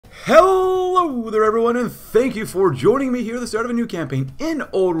Hello there everyone, and thank you for joining me here at the start of a new campaign in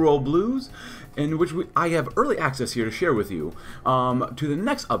Old World Blues, in which I have early access here to share with you to the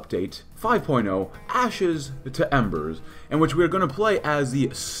next update, 5.0, Ashes to Embers, in which we are going to play as the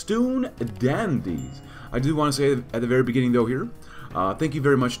Stoon Dandies. I do want to say at the very beginning though here, thank you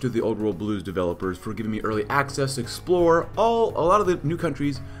very much to the Old World Blues developers for giving me early access to explore a lot of the new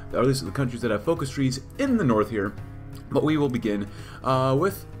countries, or at least the countries that have focus trees in the north here. But we will begin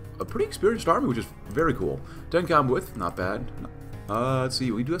with a pretty experienced army, which is very cool. 10 combat width, not bad. Let's see,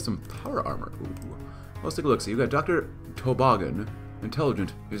 we do have some power armor. Ooh. Let's take a look. See, we got Dr. Toboggan,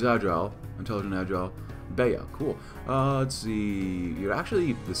 intelligent, he's agile, intelligent, agile. Bea, cool. Let's see, you're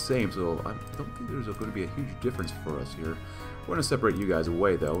actually the same, so I don't think there's going to be a huge difference for us here. We're going to separate you guys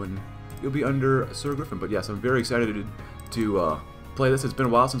away, though, and you'll be under Sir Griffin. But yes, I'm very excited to play this. It's been a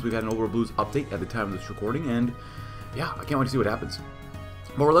while since we've had an Old World Blues update at the time of this recording, and yeah, I can't wait to see what happens.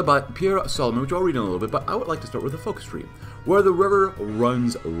 But we're led by Pierre Solomon, which I'll read in a little bit, but I would like to start with the focus tree, where the river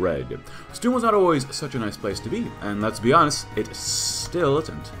runs red. Stoon was not always such a nice place to be, and let's be honest, it still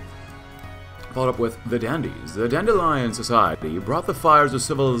isn't. Followed up with the Dandies. The Dandelion Society brought the fires of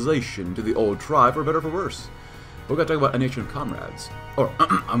civilization to the old tribe, for better or for worse. We're going to talk about a nation of comrades, or,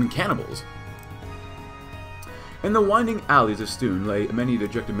 cannibals. In the winding alleys of Stoon lay many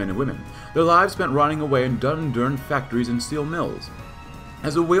dejected men and women, their lives spent rotting away in dun-durned factories and steel mills.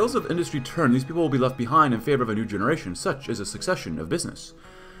 As the wheels of industry turn, these people will be left behind in favor of a new generation, such as a succession of business.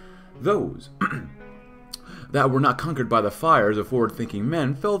 Those that were not conquered by the fires of forward-thinking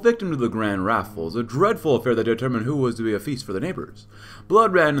men fell victim to the grand raffles, a dreadful affair that determined who was to be a feast for the neighbors.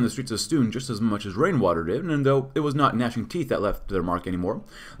 Blood ran in the streets of Stoon just as much as rainwater did, and though it was not gnashing teeth that left their mark anymore,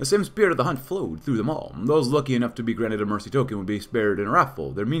 the same spirit of the hunt flowed through them all. Those lucky enough to be granted a mercy token would be spared in a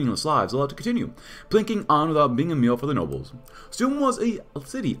raffle, their meaningless lives allowed to continue, plinking on without being a meal for the nobles. Stoon was a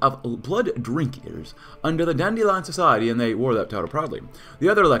city of blood drinkers under the Dandelion Society, and they wore that title proudly. The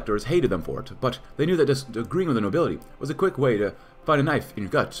other electors hated them for it, but they knew that disagreeing with the nobility was a quick way to find a knife in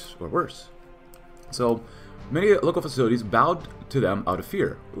your gut, or worse. So, many local facilities bowed to them out of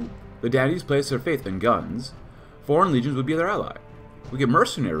fear. Ooh. The Dandies placed their faith in guns. Foreign legions would be their ally. We get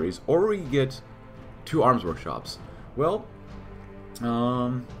mercenaries, or we get 2 arms workshops. Well,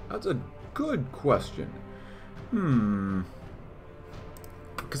 that's a good question.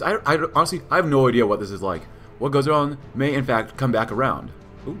 Because I honestly, I have no idea what this is like. What goes on may, in fact, come back around.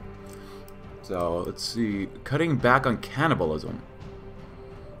 Ooh. So, let's see. Cutting back on cannibalism.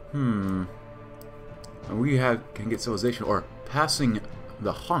 And we can get civilization, or passing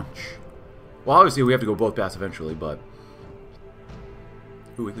the hunch. Well, obviously we have to go both past eventually, but...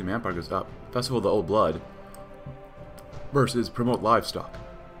 Ooh, weekly manpower goes up. Festival of the Old Blood versus promote livestock.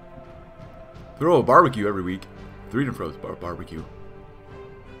 Throw a barbecue every week. Freedom throws barbecue.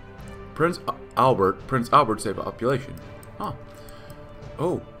 Prince Albert saved population. Huh.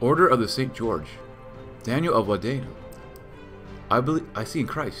 Oh, Order of the St. George. Daniel of Wadena. I see in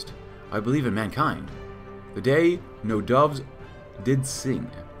Christ. I believe in mankind. The day no doves did sing.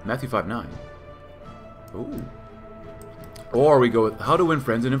 Matthew 5:9. Ooh. Or we go with How to Win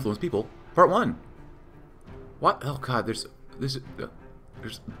Friends and Influence People, Part 1. What? Oh God, there's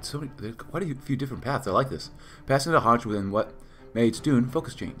so many, there's quite a few different paths. I like this. Passing the hunch within what made Stoon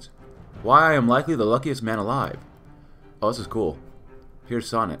focus chains. Why I am likely the luckiest man alive. Oh, this is cool. Here's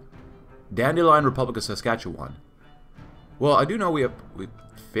Sonnet. Dandelion Republic of Saskatchewan. Well, I do know we have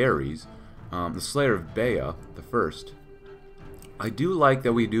fairies. The Slayer of Bea, the first. I do like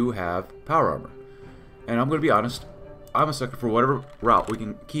that we do have power armor. And I'm going to be honest, I'm a sucker for whatever route we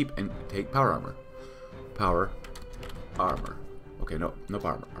can keep and take power armor. Power armor. Okay, no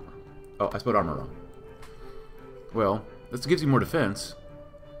power armor. Oh, I spelled armor wrong. Well, this gives you more defense.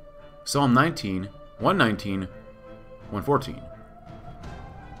 Psalm 19, 119, 114.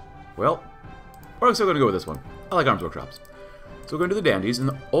 Well, we're still going to go with this one. I like arms workshops. So we're going to the Dandies and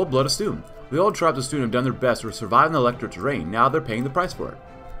the Old Blood of Stoon. The old tribes of Stoon have done their best to survive in the electorate's reign. Now they're paying the price for it.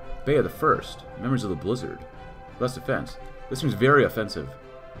 Bea the First. Members of the Blizzard. Less defense. This seems very offensive.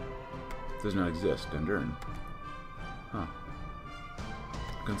 Does not exist. Dundurn. Huh.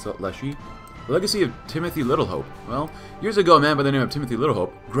 Consult Leshy. The legacy of Timothy Littlehope. Well, years ago, a man by the name of Timothy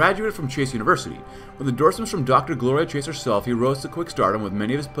Littlehope graduated from Chase University. With endorsements from Dr. Gloria Chase herself, he rose to quick stardom with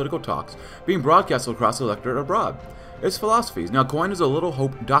many of his political talks being broadcast across the electorate abroad. His philosophies, now coined as a Little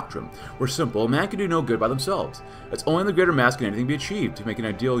Hope doctrine, were simple. Man can do no good by themselves. It's only in the greater mass can anything be achieved. To make an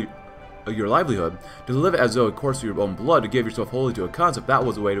ideal your livelihood, to live as though it coursed through your own blood, to give yourself wholly to a concept, that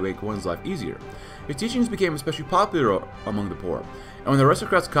was a way to make one's life easier. His teachings became especially popular among the poor, and when the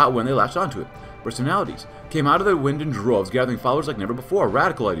aristocrats caught wind, they latched onto it. Personalities came out of the wind in droves, gathering followers like never before.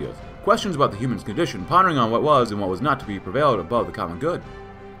 Radical ideas, questions about the human's condition, pondering on what was and what was not to be prevailed above the common good.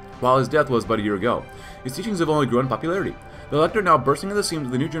 While his death was but a year ago, his teachings have only grown in popularity. The electorate now bursting at the seams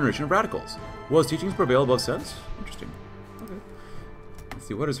of the new generation of radicals. Will his teachings prevail above sense? Interesting. Okay. Let's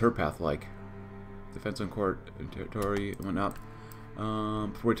see, what is her path like? Defense on court and territory and whatnot.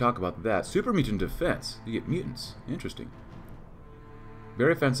 Before we talk about that, super mutant defense. You get mutants. Interesting.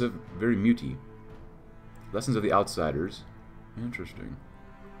 Very offensive, very muty. Lessons of the Outsiders. Interesting.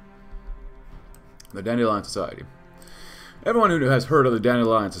 The Dandelion Society. Everyone who has heard of the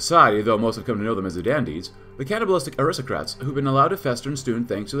Dandelion Society, though most have come to know them as the Dandies, the cannibalistic aristocrats who've been allowed to fester and Stoon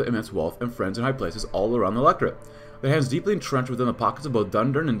thanks to the immense wealth and friends in high places all around the electorate, their hands deeply entrenched within the pockets of both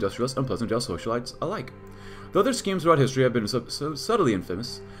Dundurn industrialists and Pleasantdale socialites alike. Though their schemes throughout history have been so subtly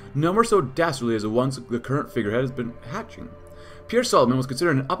infamous, none were so dastardly as the ones the current figurehead has been hatching. Pierre Solomon was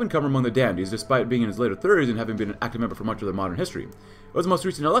considered an up-and-comer among the dandies, despite being in his later 30s and having been an active member for much of their modern history. It was the most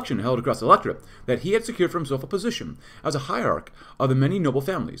recent election held across the electorate that he had secured for himself a position as a hierarch of the many noble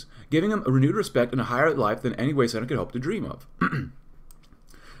families, giving him a renewed respect and a higher life than any waysider could hope to dream of.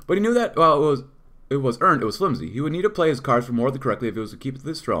 But he knew that while it was earned, it was flimsy. He would need to play his cards for more than correctly if he was to keep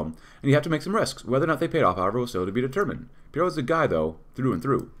this throne, and he'd have to make some risks. Whether or not they paid off, however, was still to be determined. Pierre was the guy, though, through and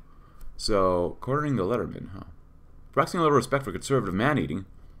through. So, quartering the letterman, huh? Practicing a little respect for conservative man-eating.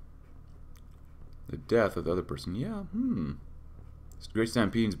 The death of the other person. Yeah, Great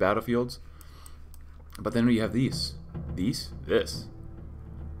Stampede's battlefields. But then you have these. This.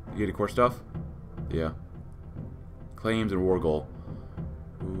 You get the core stuff? Yeah. Claims and war goal.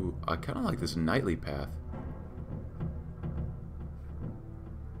 Ooh, I kind of like this nightly path.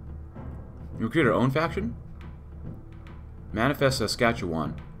 You create our own faction? Manifest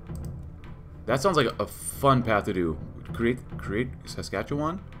Saskatchewan. That sounds like a fun path to do. Create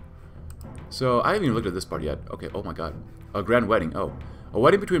Saskatchewan? So, I haven't even looked at this part yet. Okay, oh my god. A grand wedding. Oh. A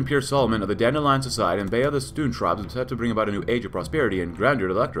wedding between Pierre Solomon of the Dandelion Society and Bea of the Stoon tribes is set to bring about a new age of prosperity and grandeur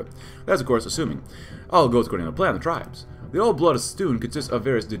to the electorate. That's, of course, assuming all goes according to plan, the tribes. The old blood of Stoon consists of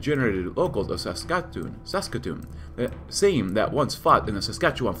various degenerated locals of Saskatoon, the same that once fought in the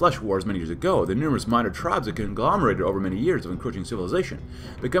Saskatchewan flesh wars many years ago, the numerous minor tribes that conglomerated over many years of encroaching civilization,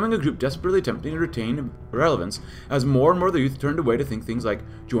 becoming a group desperately attempting to retain relevance as more and more of the youth turned away to think things like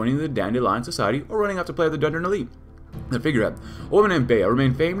joining the Dandelion Society or running out to play the Dundurn Elite. The figurehead, a woman named Bea,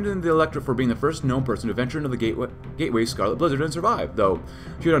 remained famed in the electorate for being the first known person to venture into the Gateway Scarlet Blizzard and survive, though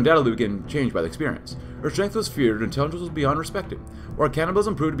she would undoubtedly begin changed by the experience. Her strength was feared, her intelligence was beyond respected. While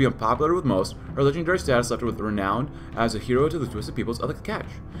cannibalism proved to be unpopular with most, her legendary status left her renowned as a hero to the twisted peoples of the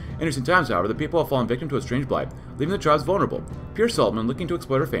Cache. In recent times, however, the people have fallen victim to a strange blight, leaving the tribes vulnerable. Pierre Solomon, looking to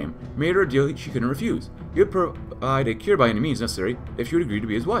exploit her fame, made her a deal she couldn't refuse. He would provide a cure by any means necessary if she would agree to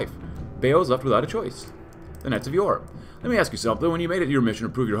be his wife. Bea was left without a choice. The Knights of Yore. Let me ask you something. When you made it your mission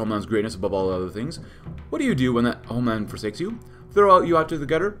to prove your homeland's greatness above all other things, what do you do when that homeland forsakes you? Throw you out to the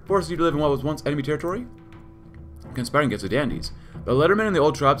gutter? Forces you to live in what was once enemy territory? Conspiring against the dandies. The lettermen and the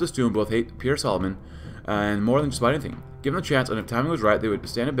old tribes of Stoon both hate Pierre Solomon, and more than just about anything. Given the chance, and if timing was right, they would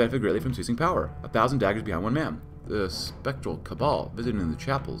stand to benefit greatly from seizing power. 1,000 daggers behind one man. The spectral cabal, visiting the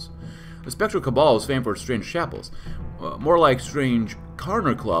chapels. The spectral cabal is famed for its strange chapels. More like strange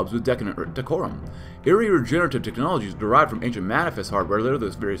corner clubs with decadent decorum. Eerie regenerative technologies derived from ancient manifest hardware litter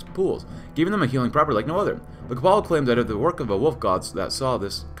those various pools, giving them a healing property like no other. The cabal claimed that it is the work of the wolf gods that saw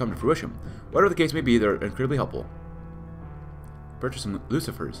this come to fruition. Whatever the case may be, they're incredibly helpful. Purchasing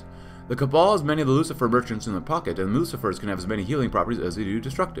Lucifers. The cabal has many of the Lucifer merchants in their pocket, and Lucifers can have as many healing properties as they do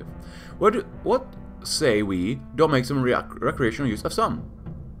destructive. What say we don't make some recreational use of some?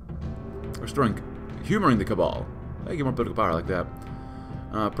 Humoring the cabal. I get more political power like that.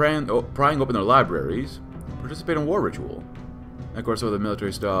 Prying open their libraries. Participate in war ritual. And of course, all the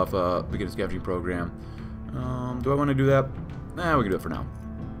military stuff. Begin a scavenging program. Do I want to do that? Nah, we can do it for now.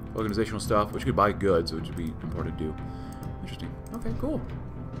 Organizational stuff, which could buy goods, which would be important to do. Interesting. Okay, cool.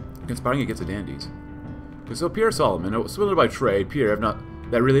 Conspiring against the dandies. Okay, so Pierre Solomon, similar by trade, Pierre, if not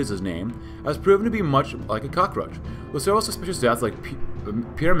that really is his name, has proven to be much like a cockroach. With several suspicious deaths, like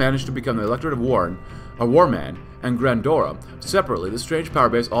Pierre managed to become the Electorate of Warren, a warman, and Grandora. Separately, the strange power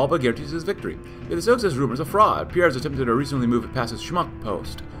base all but guarantees his victory. If the hoax is rumors of fraud, Pierre has attempted to recently move past his schmuck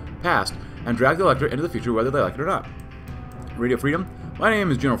past and drag the Electorate into the future whether they like it or not. Radio Freedom? My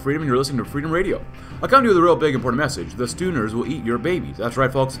name is General Freedom, and you're listening to Freedom Radio. I'll come to you with a real big important message. The Stooners will eat your babies. That's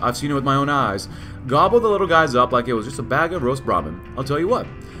right, folks. I've seen it with my own eyes. Gobble the little guys up like it was just a bag of roast Brahmin. I'll tell you what.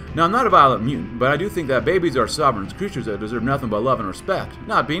 Now, I'm not a violent mutant, but I do think that babies are sovereign creatures that deserve nothing but love and respect,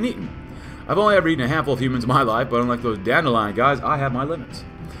 not being eaten. I've only ever eaten a handful of humans in my life, but unlike those dandelion guys, I have my limits.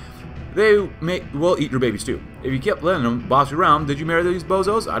 They will eat your babies too. If you kept letting them boss you around, did you marry these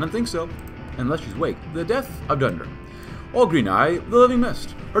bozos? I don't think so. Unless she's awake. The death of Dunder. Old Green Eye, the living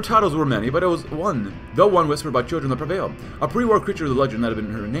mist. Her titles were many, but it was one, though one whispered about children that prevail. A pre-war creature of the legend that had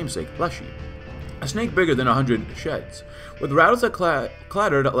been her namesake, Leshy. A snake bigger than 100 sheds, with rattles that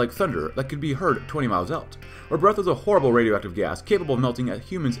clattered like thunder that could be heard 20 miles out. Her breath was a horrible radioactive gas, capable of melting a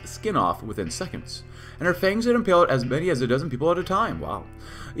human's skin off within seconds. And her fangs had impaled as many as a dozen people at a time. Wow.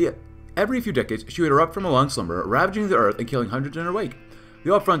 Yet, every few decades, she would erupt from a long slumber, ravaging the earth and killing hundreds in her wake.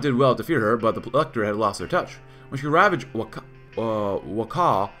 The Old Front did well to fear her, but the Elector had lost their touch. When she ravaged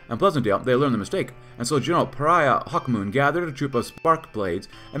Wakaw and Pleasantdale, they learned the mistake, and so General Pariah Hawkmoon gathered a troop of spark blades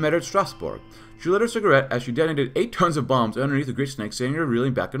and met her at Strasbourg. She lit her cigarette as she detonated 8 tons of bombs underneath the Great Snake, sending her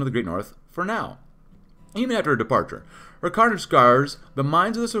reeling back into the Great North for now. Even after her departure, her carnage scars the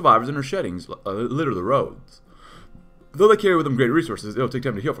minds of the survivors, and her sheddings litter the roads. Though they carry with them great resources, it'll take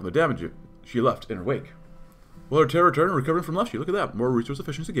time to heal from the damage she left in her wake. Will her terror return recovering from Leshy? Look at that. More resource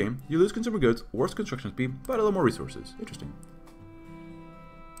efficiency gain. You lose consumer goods, worse construction speed, but a little more resources. Interesting.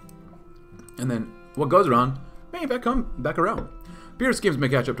 And then, what goes around may in fact come back around. Pierre's schemes may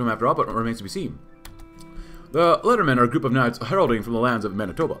catch up to him after all, but it remains to be seen. The Lettermen are a group of knights heralding from the lands of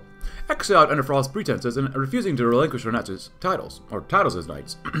Manitoba, exiled under false pretenses and refusing to relinquish their titles as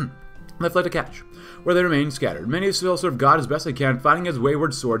knights. They fled to Catch, where they remain scattered. Many still serve God as best they can, fighting his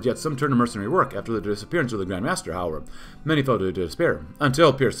wayward swords, yet some turn to mercenary work. After the disappearance of the Grand Master, however, many fell to despair,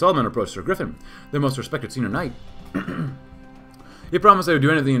 until Pierce Solomon approached Sir Griffin, their most respected senior knight. He promised they would do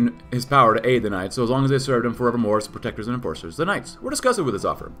anything in his power to aid the knights, so as long as they served him forevermore as protectors and enforcers. The knights were disgusted with his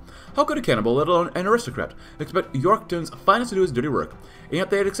offer. How could a cannibal, let alone an aristocrat, expect Yorkton's finest to do his dirty work? And yet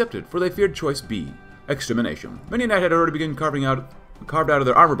they had accepted, for they feared choice B, extermination. Many a knight had already begun carved out of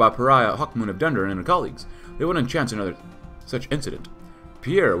their armor by Pariah Hawkmoon of Dunder and her colleagues. They wouldn't chance another such incident.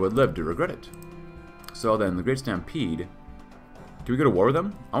 Pierre would live to regret it. So then, the Great Stampede. Can we go to war with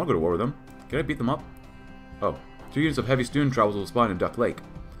them? I want to go to war with them. Can I beat them up? Oh. 2 units of heavy Stoon tribals will spawn in Duck Lake.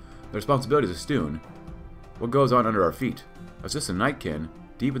 The responsibilities of Stoon. What goes on under our feet? Assist a Nightkin,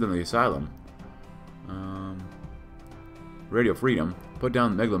 deeper than the Asylum. Radio Freedom. Put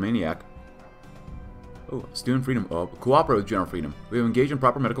down Megalomaniac. Oh, Stoon Freedom. Oh, cooperate with General Freedom. We have engaged in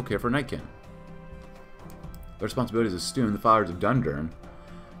proper medical care for Nightkin. The responsibilities of Stoon, the followers of Dundurn.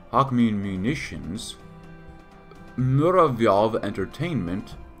 Hawkmoon Munitions. Muravyov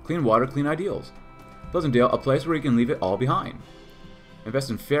Entertainment. Clean water, clean ideals. Pleasantdale, a place where you can leave it all behind. Invest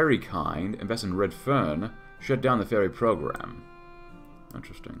in fairy kind. Invest in Red Fern. Shut down the fairy program.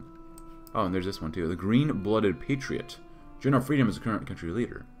 Interesting. Oh, and there's this one too. The Green-Blooded Patriot. General Freedom is the current country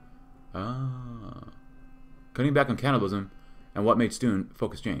leader. Ah. Cutting back on cannibalism and what made Stoon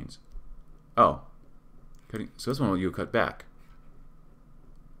focus Jane's. Oh. So this one you cut back.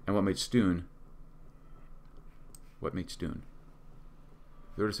 And what made Stoon. What made Stoon?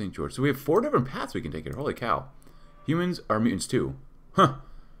 Go to St. George. So we have 4 different paths we can take here. Holy cow. Humans are mutants too. Huh.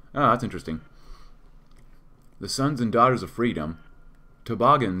 Oh, that's interesting. The Sons and Daughters of Freedom.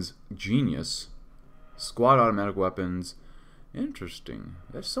 Toboggan's Genius. Squad automatic weapons. Interesting.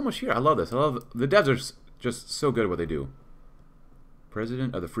 There's so much here. I love this. I love the devs are just so good at what they do.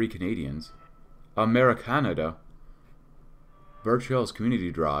 President of the Free Canadians. Americanada. Birch Hills Community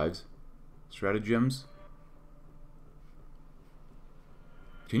Drives. Stratagems.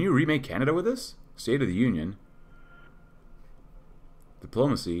 Can you remake Canada with this? State of the Union.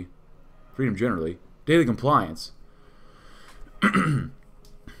 Diplomacy. Freedom generally. Daily compliance. I kind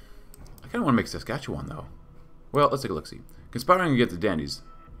of want to make Saskatchewan, though. Well, let's take a look-see. Conspiring against the dandies.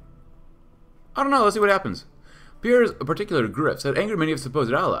 I don't know. Let's see what happens. Pierre's particular grifts had angered many of his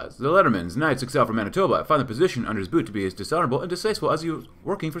supposed allies. The Lettermans, knights exiled from Manitoba, found the position under his boot to be as dishonorable and distasteful as he was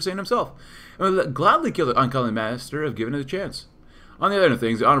working for Satan himself, and would gladly kill the uncomely master if given a chance. On the other end of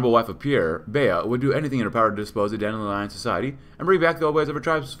things, the honorable wife of Pierre, Bea, would do anything in her power to dispose of Dandelion society and bring back the old ways of her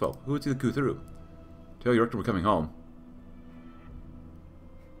tribesfolk, who would see the coup through. Tell Yorkton we're coming home.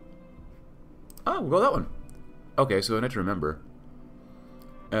 Oh, we'll go that one. Okay, so I need to remember.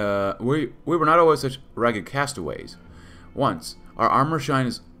 We were not always such ragged castaways. Once, our armor shined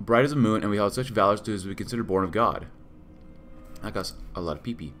as bright as the moon, and we held such valor as we considered born of God. That got a lot of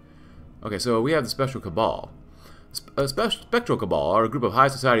pee-pee. Okay, so we have the Special Cabal. Spectral Cabal are a group of high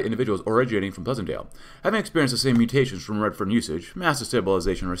society individuals originating from Pleasantdale, having experienced the same mutations from Redfern usage, mass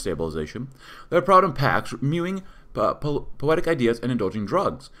stabilization or stabilization. They're proud in packs, mewing poetic ideas and indulging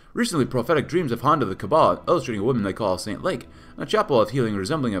drugs. Recently, prophetic dreams have haunted the Cabal, illustrating a woman they call Saint Lake, and a chapel of healing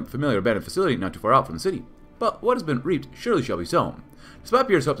resembling a familiar abandoned facility not too far out from the city. but what has been reaped surely shall be sown. Despite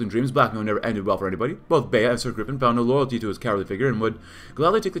Pierre's hopes and dreams, blackmail never ended well for anybody. Both Bea and Sir Griffin found no loyalty to his cowardly figure and would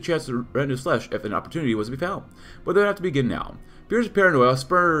gladly take the chance to rend his flesh if an opportunity was to be found. But they would have to begin now. Pierre's paranoia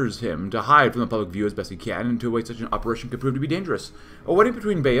spurs him to hide from the public view as best he can, and to await such an operation could prove to be dangerous. A wedding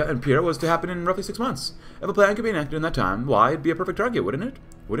between Bea and Pierre was to happen in roughly 6 months. If a plan could be enacted in that time, why, it'd be a perfect target, wouldn't it?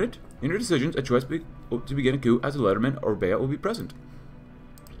 Would it? In your decisions, a choice to begin a coup as a letterman or Bea will be present.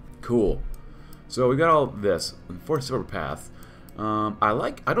 Cool. So we got all this. Forced silver path. I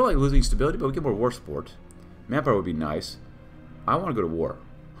don't like losing stability, but we get more war support. Manpower would be nice. I want to go to war.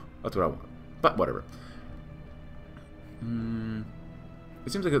 That's what I want. But whatever.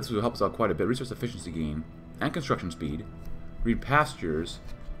 It seems like this will help us out quite a bit. Resource efficiency gain. And construction speed. Read pastures.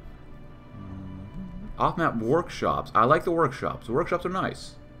 Off-map workshops. I like the workshops. The workshops are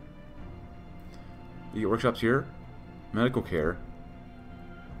nice. You get workshops here. Medical care.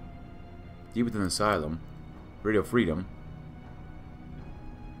 Deep within the asylum. Radio freedom.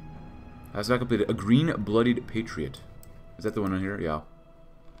 Has not completed. A green-blooded patriot. Is that the one on here? Yeah.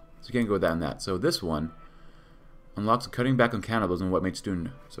 So you can't go with that and that. So this one unlocks cutting back on cannibalism and what made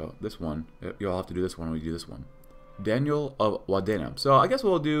Stoon. So this one, you'll have to do this one when we do this one. Daniel of Wadena. So I guess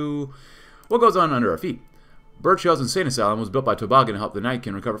we'll do what goes on under our feet. Birchell's insane asylum was built by Toboggan to help the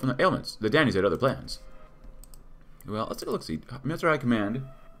Nightkin recover from the ailments. The Dannies had other plans. Well, let's take a look-see. Master High Command.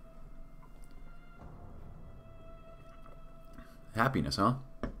 Happiness, huh?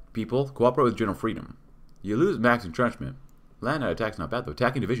 People, cooperate with general freedom. You lose max entrenchment. Land at attack's not bad, though.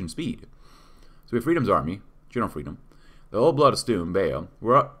 Attacking division speed. So we have Freedom's army. General freedom. The old blood of Stoon, Bea.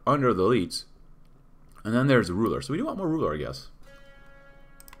 We're under the elites. And then there's the ruler. So we do want more ruler, I guess.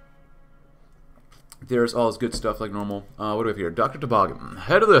 There's all this good stuff like normal. What do we have here? Dr. Toboggan.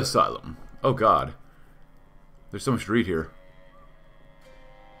 Head of the asylum. Oh, God. There's so much to read here.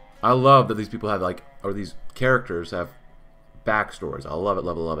 I love that these people have, like, or these characters have backstories. I love it,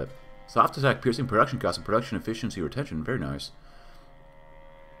 love it, love it. Soft attack, piercing, production cost, and production efficiency, retention. Very nice.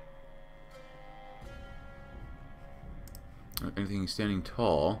 Anything standing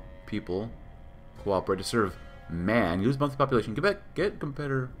tall. People. Cooperate to serve man. Use monthly population. Get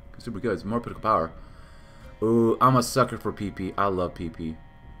competitor consumer goods. More political power. Ooh, I'm a sucker for PP. I love PP.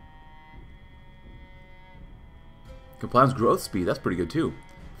 Compliance growth speed. That's pretty good too.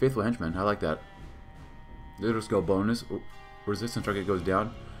 Faithful henchman. I like that. Little skill bonus. Resistance target goes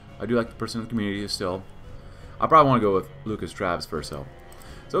down. I do like the person in the community still. I probably want to go with Lucas Travis first, though.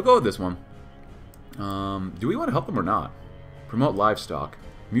 So I'll go with this one. Do we want to help them or not? Promote livestock.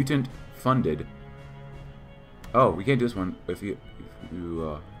 Mutant funded. Oh, we can't do this one if you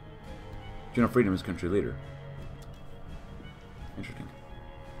General Freedom is country leader. Interesting.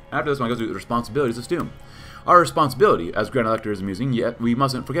 After this one goes to the responsibilities of Stoon. Our responsibility as Grand Elector is amusing, yet we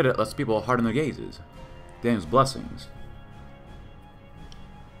mustn't forget it lest people harden their gazes. Daniel's blessings.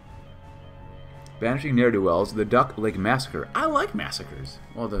 Banishing ne'er-do-wells, the Duck Lake Massacre. I like massacres.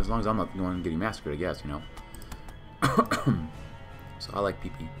 Well, as long as I'm not the one getting massacred, I guess, you know. So I like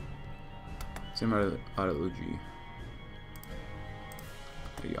PP. Same out of Uji.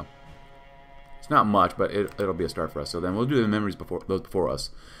 There you go. It's not much, but it'll be a start for us. So then we'll do the memories those before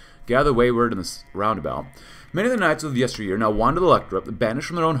us. Gather wayward in this roundabout. Many of the knights of yesteryear now wander the electorate, banished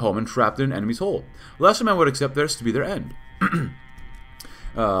from their own home and trapped in an enemy's hold. Lesser men would accept theirs to be their end.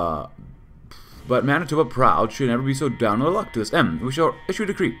 But Manitoba proud should never be so down on their luck to this end. We shall issue a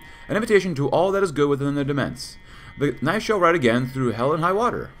decree, an invitation to all that is good within their demesnes. The knights shall ride again through hell and high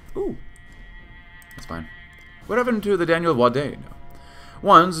water. Ooh. That's fine. What happened to the Daniel of Wadena?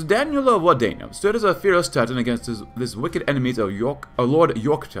 Once, Daniel of Wadena stood as a fearless titan against his wicked enemies of Lord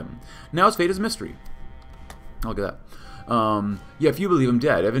Yorkton. Now his fate is mystery. Look at that. Yet few believe him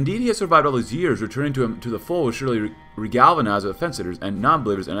dead. If indeed he has survived all these years, returning to the fold will surely regalvanize the fence-sitters and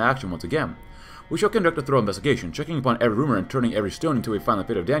non-believers in action once again. We shall conduct a thorough investigation, checking upon every rumor and turning every stone until we find the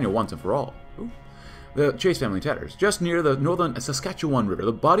fate of Daniel once and for all. Ooh. The Chase family tatters. Just near the northern Saskatchewan River,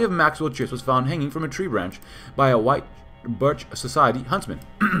 the body of Maxwell Chase was found hanging from a tree branch by a white birch society huntsman.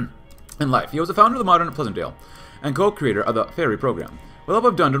 In life, he was the founder of the modern Pleasantdale and co-creator of the Fairy program. With the help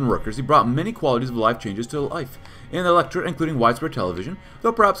of Dundon workers, he brought many qualities of life changes to life in the electorate, including widespread television,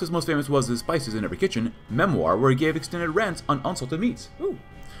 though perhaps his most famous was his Spices in Every Kitchen memoir, where he gave extended rants on unsalted meats. Ooh.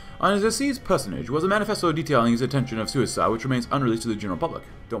 On his deceased personage was a manifesto detailing his intention of suicide, which remains unreleased to the general public.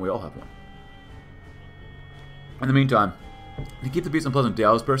 Don't we all have one? In the meantime, to keep the peace in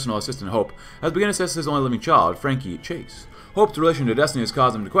Pleasantdale, his personal assistant Hope has begun to assess his only living child, Frankie Chase. Hope's relation to Destiny has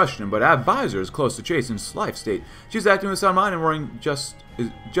caused him to question, but advisors close to Chase in his life state she's acting with sound mind and worrying just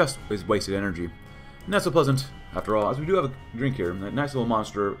is wasted energy. Not so pleasant, after all, as we do have a drink here, that nice little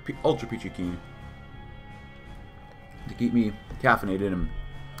monster, Ultra Peachy Keen. to keep me caffeinated and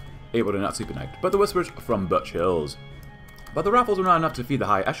able to not sleep at night. But the whispers from Birch Hills. But the raffles were not enough to feed the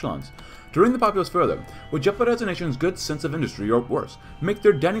high echelons. To wring the populace further would jeopardize the nation's good sense of industry, or worse, make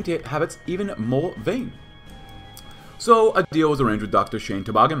their dining habits even more vain. So a deal was arranged with Dr. Shane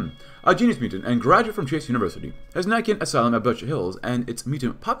Toboggan, a genius mutant and graduate from Chase University. His Nican asylum at Birch Hills and its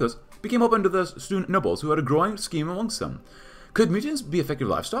mutant populace became open to the Stoon nobles, who had a growing scheme amongst them. Could mutants be effective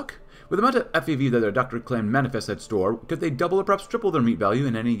livestock? With the amount of FEV that their doctor claimed manifest had store, could they double or perhaps triple their meat value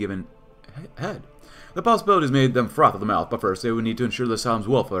in any given head? The possibilities made them froth at the mouth, but first they would need to ensure the asylum's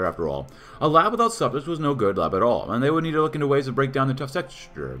welfare after all. A lab without substance was no good lab at all, and they would need to look into ways to break down the tough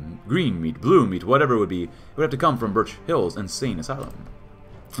texture. Green meat, blue meat, whatever it would be, it would have to come from Birch Hills' insane asylum.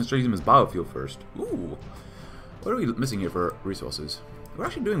 Let's try using his biofuel first. Ooh. What are we missing here for resources? We're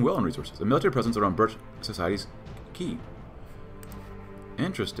actually doing well on resources. A military presence around Birch Society's key.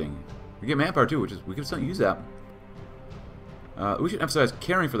 Interesting. We get manpower too, which is, we could still use that. We should emphasize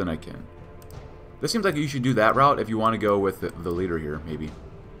caring for the Nightkin. This seems like you should do that route if you want to go with the leader here, maybe.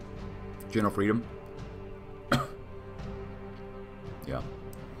 General Freedom. Yeah.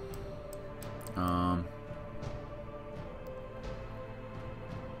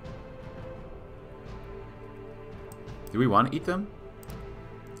 Do we want to eat them?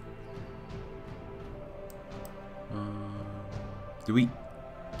 Do we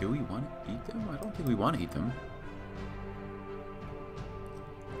want to eat them? I don't think we want to eat them.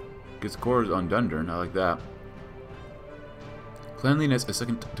 Gets scores on Dundurn, I like that. Cleanliness is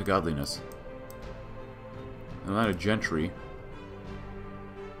second to godliness. A lot of gentry.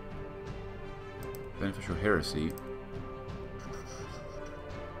 Beneficial heresy.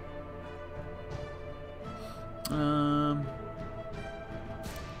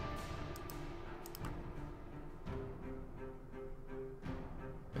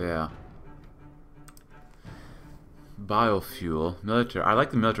 Yeah. Biofuel. Military. I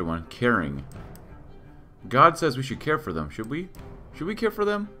like the military one. Caring. God says we should care for them. Should we? Should we care for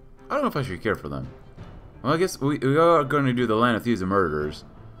them? I don't know if I should care for them. Well, I guess we are going to do the Land of Thieves and Murderers.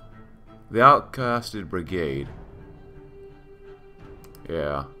 The Outcasted Brigade.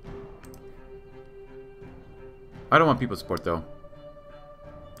 Yeah. I don't want people support, though.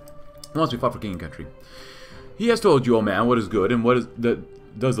 Once we fought for king and country. He has told you, O man, what is good and what is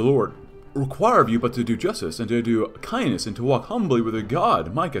does the Lord require of you but to do justice and to do kindness and to walk humbly with your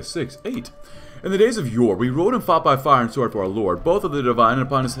God. Micah 6:8. In the days of yore, we rode and fought by fire and sword for our Lord, both of the divine and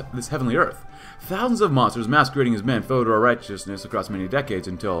upon this heavenly earth. Thousands of monsters masquerading as men followed our righteousness across many decades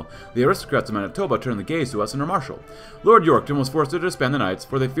until the aristocrats of Manitoba turned the gaze to us and our marshal. Lord Yorkton was forced to disband the knights,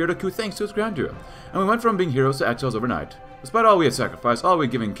 for they feared a coup thanks to his grandeur, and we went from being heroes to exiles overnight. Despite all we had sacrificed, all we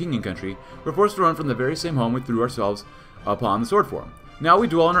had given king and country, we were forced to run from the very same home we threw ourselves upon the sword for. Now we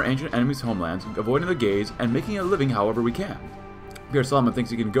dwell in our ancient enemies' homelands, avoiding the gaze and making a living however we can. Pierre Solomon thinks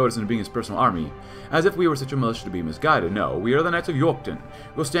he can goad us into being his personal army, as if we were such a militia to be misguided. No, we are the Knights of Yorkton.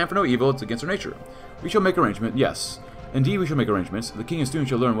 We will stand for no evil, it's against our nature. We shall make arrangement, yes. Indeed, we shall make arrangements. The king and Stoon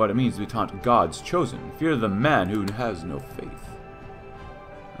shall learn what it means to be taught God's chosen. Fear the man who has no faith.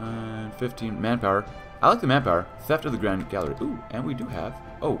 15 manpower. I like the manpower. Theft of the Grand Gallery. Ooh, and we do have...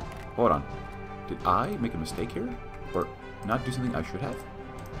 Oh, hold on. Did I make a mistake here? Or not do something I should have?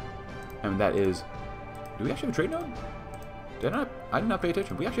 And that is... Do we actually have a trade node? I did not pay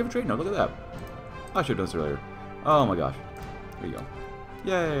attention. We actually have a trade node. Look at that. I should have done this earlier. Oh my gosh. There you go.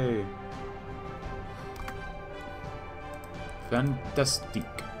 Yay. Fantastic.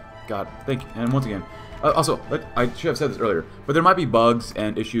 God, thank you. And once again, also, I should have said this earlier, but there might be bugs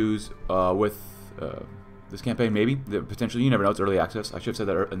and issues with this campaign, maybe. Potentially, you never know. It's early access. I should have said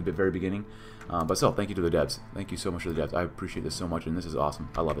that in the very beginning. But still, thank you to the devs. Thank you so much to the devs. I appreciate this so much, and this is awesome.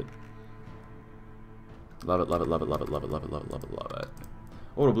 I love it. Love it, love it, love it, love it, love it, love it, love it, love it, love it.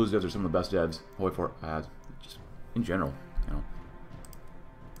 Orbital Blues devs are some of the best devs Hoi4 has, just in general, you know.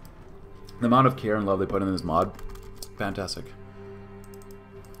 The amount of care and love they put in this mod, fantastic.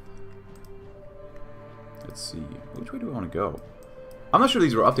 Let's see, which way do I want to go? I'm not sure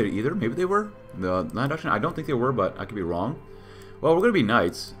these were updated either. Maybe they were. The Night Auction, I don't think they were, but I could be wrong. Well, we're going to be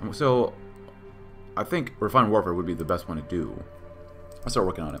knights, so I think Refined Warfare would be the best one to do. I'll start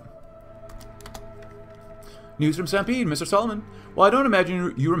working on it. News from Stampede, Mr. Solomon. Well, I don't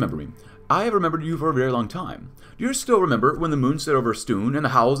imagine you remember me. I have remembered you for a very long time. Do you still remember when the moon set over Stoon and the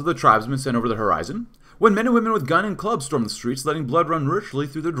howls of the tribesmen sent over the horizon? When men and women with gun and club stormed the streets, letting blood run richly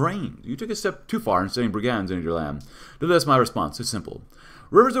through their drains? You took a step too far in sending brigands into your land. To this, my response is simple.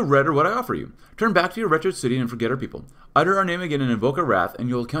 Rivers of red are what I offer you. Turn back to your wretched city and forget our people. Utter our name again and invoke our wrath, and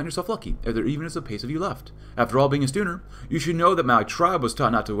you'll count yourself lucky, if there even is a pace of you left. After all, being a Stooner, you should know that my tribe was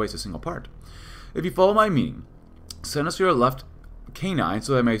taught not to waste a single part. If you follow my meaning, Send us your left canine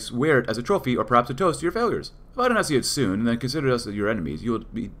so that I may wear it as a trophy or perhaps a toast to your failures. If I do not see it soon, and then consider us your enemies, you will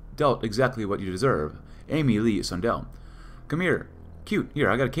be dealt exactly what you deserve. Amy Lee Sundell. Come here. Cute. Here,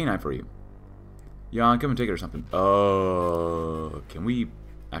 I got a canine for you. Jan, come and take it or something. Can we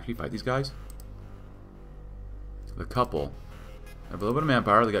actually fight these guys? The couple. They have a little bit of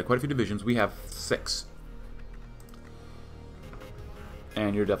manpower. They got quite a few divisions. We have 6.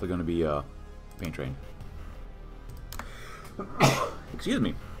 And you're definitely going to be pain trained. Excuse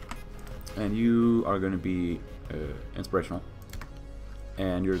me. And you are going to be inspirational.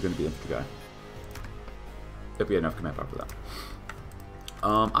 And you're going to be the infantry guy. If we had enough command power for that.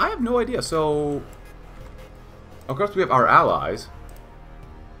 I have no idea. So, of course, we have our allies.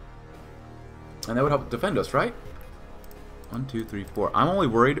 And that would help defend us, right? 1, 2, 3, 4. I'm only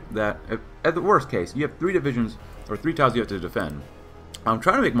worried that, if, at the worst case, you have 3 divisions, or 3 tiles you have to defend. I'm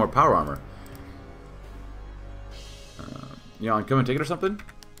trying to make more power armor. You know, come and take it or something?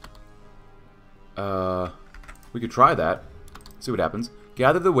 We could try that. See what happens.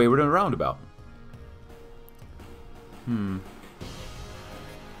 Gather the wayward and roundabout.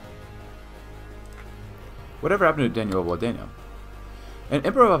 Whatever happened to Daniel Waldania? An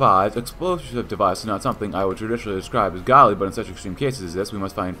improvised explosive device is not something I would traditionally describe as godly, but in such extreme cases as this, we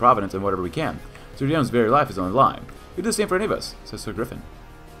must find providence in whatever we can. Sir Daniel's very life is on the line. We do the same for any of us, says Sir Griffin.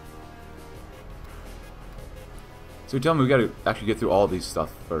 So you tell me we gotta actually get through all these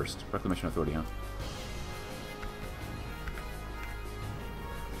stuff first. Reclamation Authority, huh?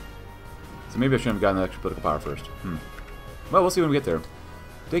 So maybe I shouldn't have gotten the extra political power first. Well, we'll see when we get there.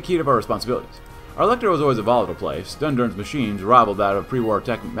 Take heed of our responsibilities. Our electorate was always a volatile place. Dundurn's machines rivaled that of pre-war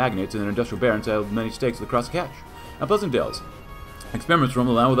tech magnates, and their industrial barons held many stakes across the catch. And pleasant dales. Experiments roam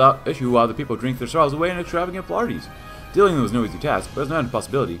the land without issue while the people drink their sorrows away in extravagant parties. Dealing them was no easy task, but it's not an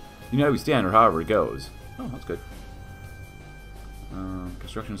impossibility. United we stand, or however it goes. Oh, that's good.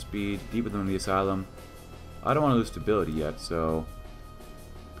 Construction speed, deep within the asylum. I don't want to lose stability yet, so...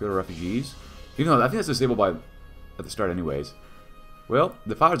 Go to refugees. Even though I think that's disabled by at the start anyways. Well,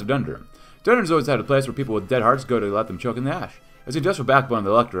 the fires of Dundurn. Dundurn's always had a place where people with dead hearts go to let them choke in the ash. It's the industrial backbone of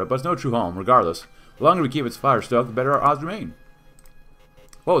the electorate, but it's no true home, regardless. The longer we keep its fire stoked, the better our odds remain.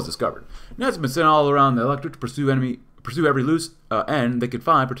 What was discovered? Nets have been sent all around the electorate to pursue every loose end they could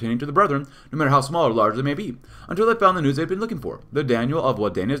find pertaining to the brethren, no matter how small or large they may be, until they found the news they'd been looking for. The Daniel of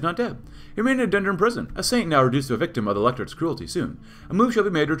Wadania is not dead. He remained in Dundurn prison, a saint now reduced to a victim of the electorate's cruelty. Soon, a move shall be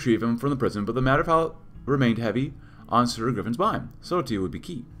made to retrieve him from the prison, but the matter of how remained heavy on Sir Griffin's mind. Subtlety would be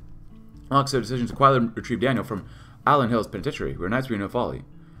key. Unlocks their decisions to quietly retrieve Daniel from Allen Hill's penitentiary, where nights be no folly.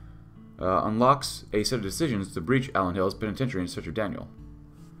 Unlocks a set of decisions to breach Allen Hill's penitentiary in search of Daniel.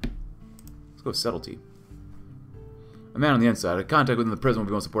 Let's go with subtlety. A man on the inside. A contact within the prison will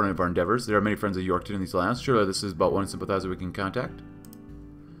be most important of our endeavors. There are many friends of Yorkton in these lands. Surely this is about one sympathizer we can contact.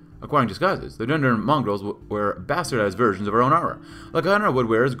 Acquiring disguises. The Dundurn mongrels wear bastardized versions of our own armor. Like a hunter would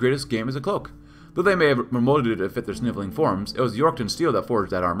wear his greatest game as a cloak. Though they may have remolded it to fit their sniveling forms, it was Yorkton steel that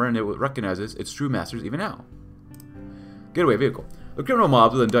forged that armor, and it recognizes its true masters even now. Getaway vehicle. The criminal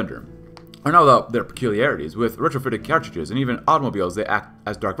mobs within Dundurn are now without their peculiarities. With retrofitted cartridges and even automobiles, they act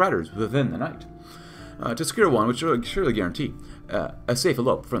as dark riders within the night. To secure one, which will surely guarantee a safe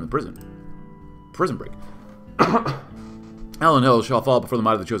elope from the prison. Prison break. Allen Hill shall fall before the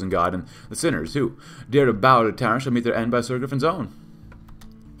might of the chosen God, and the sinners who dare to bow to tyrant shall meet their end by Sir Griffin's own.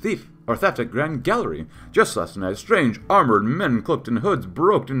 Thief, or theft at Grand Gallery. Just last night, strange armored men cloaked in hoods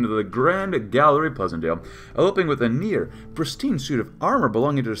broke into the Grand Gallery, Pleasantdale, eloping with a near pristine suit of armor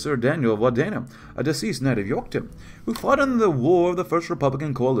belonging to Sir Daniel of Wadena, a deceased knight of Yorkton, who fought in the War of the First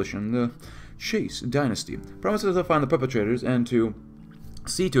Republican Coalition, the Chase dynasty. Promises to find the perpetrators and to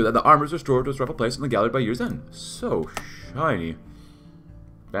see to it that the armor is restored to its rightful place in the gallery by year's end. So shiny.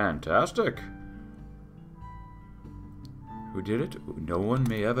 Fantastic. Who did it? No one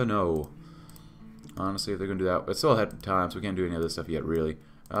may ever know. Honestly, if they're going to do that, it's still ahead of time, so we can't do any of this stuff yet, really.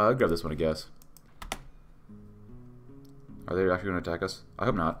 I'll grab this one, I guess. Are they actually going to attack us? I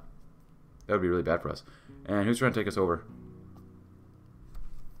hope not. That would be really bad for us. And who's trying to take us over?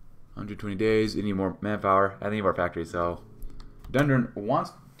 120 days, we need more manpower at any of our factories, so... Dundurn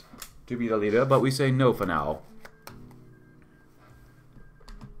wants to be the leader, but we say no for now.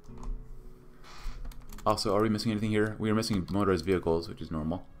 Also, are we missing anything here? We are missing motorized vehicles, which is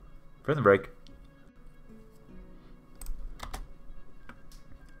normal. Prison break.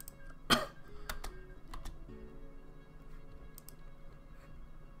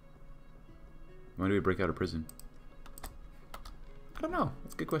 When do we break out of prison? I don't know.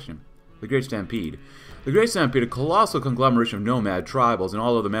 That's a good question. The Great Stampede. The Great Stampede, a colossal conglomeration of nomad, tribals, and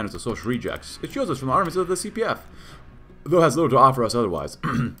all other manners of social rejects. It shows us from the armies of the CPF, though it has little to offer us otherwise.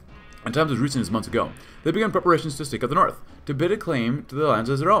 In times as recent as months ago, they began preparations to stake out the north, to bid a claim to the lands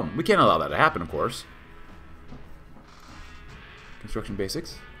as their own. We can't allow that to happen, of course. Construction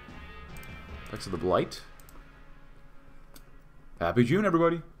basics. Effects of the Blight. Happy June,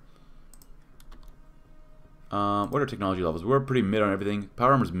 everybody. What are technology levels? We're pretty mid on everything.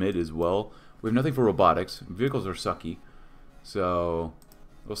 Power armor's mid as well. We have nothing for robotics. Vehicles are sucky. So,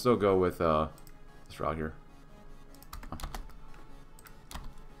 we'll still go with, this route here.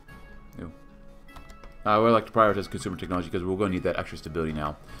 Ew. I would like to prioritize consumer technology because we're going to need that extra stability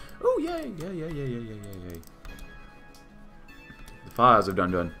now. Oh, yay! Yay. The files are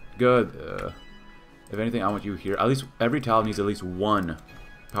done. Good. If anything, I want you here. At least every tile needs at least one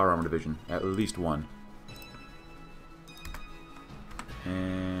power armor division. At least one.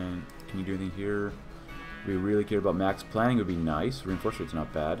 And can you do anything here? We really care about max planning would be nice. Reinforcement's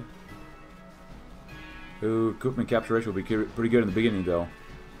not bad. Ooh, equipment capture ratio will be pretty good in the beginning, though.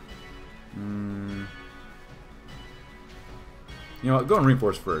 You know what? Go and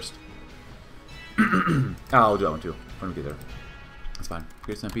reinforce first. I'll do that one too. When we get there. That's fine.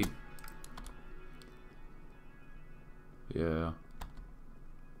 Great Stampede. Yeah.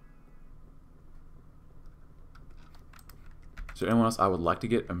 Is there anyone else I would like to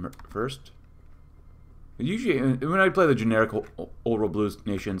get first? Usually, when I play the generic old world blues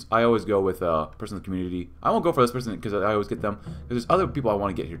nations, I always go with a person in the community. I won't go for this person because I always get them. Because there's other people I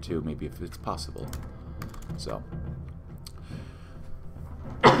want to get here too, maybe if it's possible. So,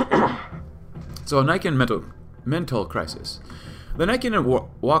 Nikan mental crisis. The Nikan and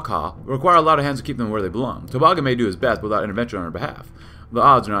Waka require a lot of hands to keep them where they belong. Tobaga may do his best without intervention on her behalf. The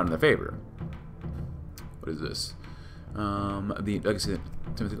odds are not in their favor. What is this? Like I said,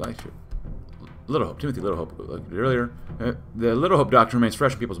 Timothy Little Hope, like earlier. The Little Hope doctrine remains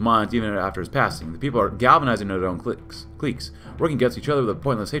fresh in people's minds even after his passing. The people are galvanizing their own cliques, working against each other with a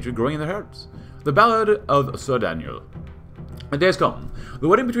pointless hatred growing in their hearts. The Ballad of Sir Daniel. A day has come. The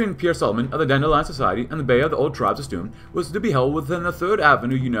wedding between Pierre Solomon of the Dandelion Society and the Bay of the Old Tribes of Stoon was to be held within the 3rd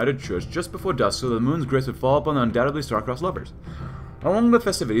Avenue United Church just before dusk so the moon's grace would fall upon the undoubtedly star-crossed lovers. Among the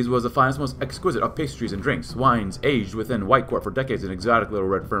festivities was the finest, most exquisite of pastries and drinks, wines aged within Whitecourt for decades in exotic little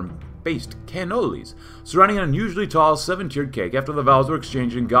red firm-based cannolis, surrounding an unusually tall 7-tiered cake. After the vows were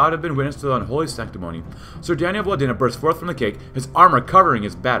exchanged and God had been witness to the unholy sanctimony, Sir Daniel Bladina burst forth from the cake, his armor covering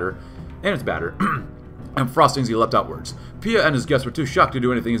his batter, and frosting as he leapt outwards. Pia and his guests were too shocked to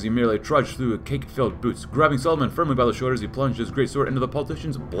do anything as he merely trudged through cake-filled boots, grabbing Solomon firmly by the shoulders. He plunged his great sword into the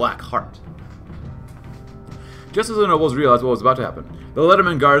politician's black heart. Just as the nobles realized what was about to happen, the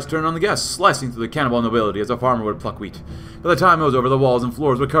Letterman guards turned on the guests, slicing through the cannibal nobility as a farmer would pluck wheat. By the time it was over, the walls and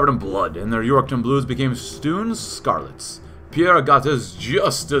floors were covered in blood, and their Yorkton blues became Stoon scarlets. Pierre got his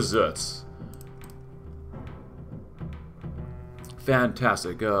just desserts.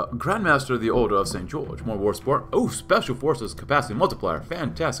 Fantastic. Grandmaster of the Order of St. George. More war sport. Oh, Special Forces Capacity Multiplier.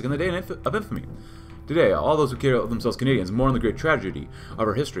 Fantastic. In the day of infamy. Today, all those who call themselves Canadians mourn the great tragedy of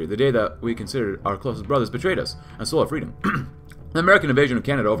our history, the day that we considered our closest brothers betrayed us and stole our freedom. The American invasion of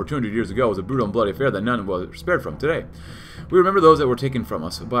Canada over 200 years ago was a brutal and bloody affair that none was spared from today. We remember those that were taken from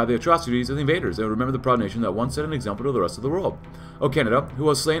us by the atrocities of the invaders, and remember the proud nation that once set an example to the rest of the world. O Canada, who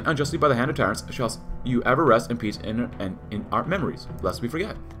was slain unjustly by the hand of tyrants, shall you ever rest in peace in our memories, lest we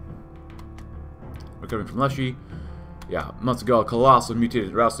forget. Recovering from Leshy. Yeah, months ago, a colossal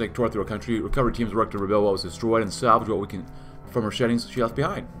mutated rattlesnake tore through our country. Recovery teams worked to rebuild what was destroyed and salvage what we can from her sheddings she left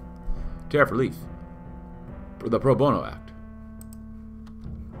behind. Tariff relief. The Pro Bono Act.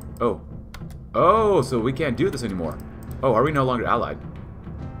 Oh, so we can't do this anymore. Oh, are we no longer allied?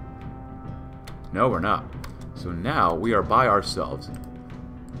 No, we're not. So now we are by ourselves.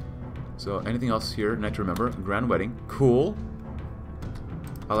 So anything else here? Nice to remember. Grand wedding. Cool.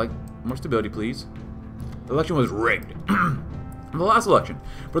 I like more stability, please. The election was rigged. The last election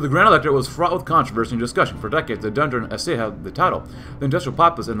for the Grand Electorate was fraught with controversy and discussion. For decades, the Dundurn estate had the title, the industrial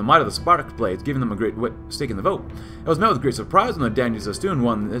populace, and the might of the spark blades, giving them a great stake in the vote. It was met with great surprise when the dandies of Stoon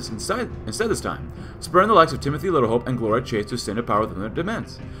won this instead this time, spurring the likes of Timothy Littlehope and Gloria Chase to stand in power within their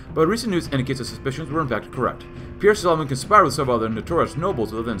demands. But recent news indicates the suspicions were in fact correct. Pierre Solomon conspired with several other notorious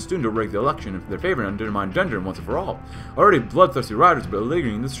nobles within Stoon to rig the election in their favor and undermine Dundurn once and for all. Already bloodthirsty rioters were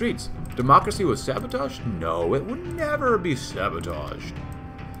beleaguering the streets. Democracy was sabotaged? No, it would never be sabotaged.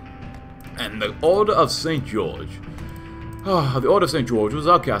 And the Order of St. George. The Order of St. George was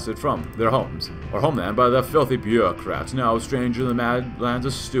outcasted from their homes, or homeland, by the filthy bureaucrats. Now, strange in the mad lands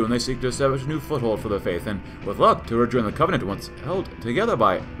of Stoon, they seek to establish a new foothold for their faith, and, with luck, to rejoin the covenant once held together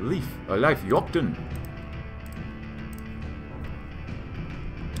by Life Yorkton.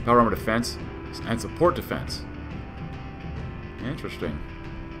 Power armor defense and support defense. Interesting.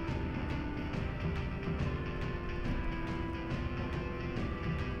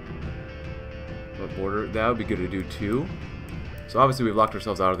 What border? That would be good to do too. So obviously we've locked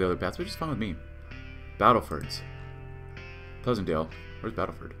ourselves out of the other paths, which is fine with me. Battlefords. Pleasantdale. Where's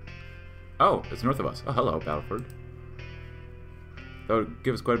Battleford? Oh, it's north of us. Oh, hello, Battleford. That would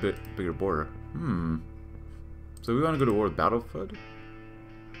give us quite a bit bigger border. So we want to go to war with Battleford?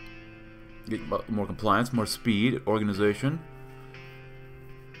 Get more compliance, more speed, organization.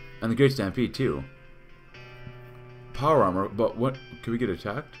 And the Great Stampede, too. Power armor, but what? Can we get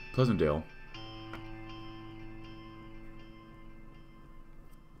attacked? Pleasantdale.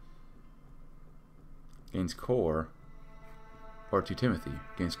 Gains core. Or to Timothy.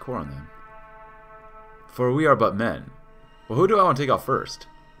 Gains core on them. For we are but men. Well, who do I want to take out first?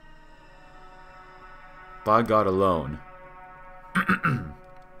 By God alone.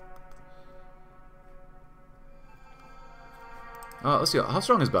 Let's see. How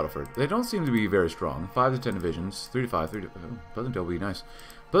strong is Battleford? They don't seem to be very strong. 5 to 10 divisions. 3 to 5. 3 to... Pleasantdale would be nice.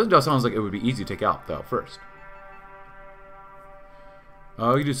 Pleasantdale sounds like it would be easy to take out, though, first.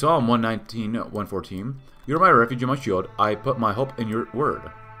 You do Psalm 119, 114. You are my refuge and my shield. I put my hope in your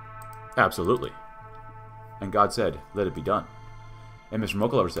word. Absolutely. And God said, let it be done. And Mr.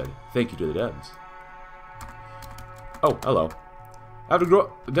 Mokalover said, thank you to the devs. Oh, hello. After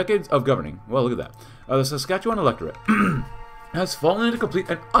decades of governing, well, look at that. The Saskatchewan electorate has fallen into complete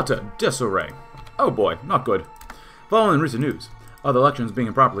and utter disarray. Oh boy, not good. Following recent news of the elections being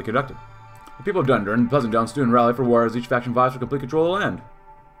improperly conducted, the people of Dunder and Pleasantdale and Stoon rally for war as each faction vies for complete control of the land.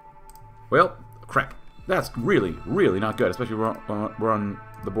 Well, crap. That's really, really not good, especially when we're on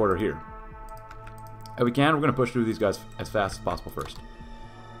the border here. If we can, we're going to push through these guys as fast as possible first.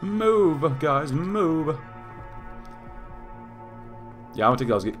 Move, guys, move. Yeah, I'm going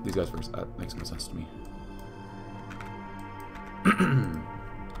to take these guys first. That makes more sense to me.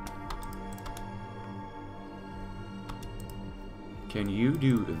 Can you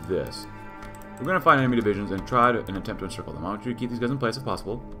do this? We're going to find enemy divisions and try to attempt to encircle them. I want you to keep these guys in place if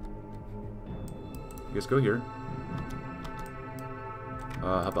possible. You guys go here.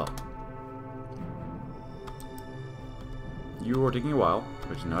 How about? You are taking a while,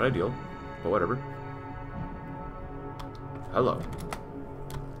 which is not ideal, but whatever. Hello.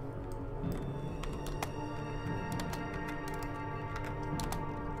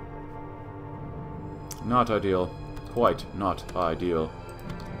 Not ideal. Quite not ideal.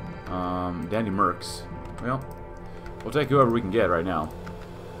 Dandy Mercs. Well, we'll take whoever we can get right now.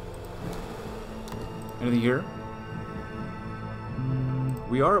 Anything here?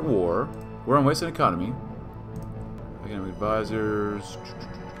 We are at war. We're on wasted economy. Economic advisors.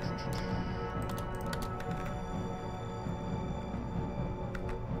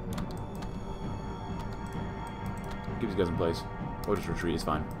 Keep these guys in place. We'll just retreat, it's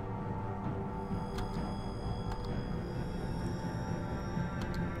fine.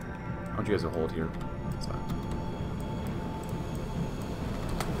 I want you guys to hold here. That's fine.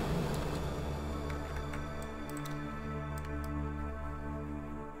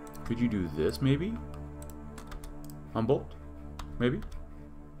 Could you do this, maybe? Humboldt? Maybe?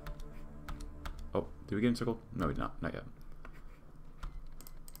 Oh, did we get encircled? No, we did not. Not yet.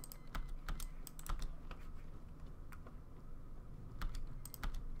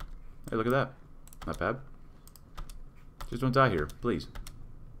 Hey, look at that. Not bad. Just don't die here, please.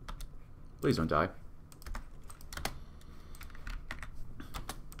 Please don't die.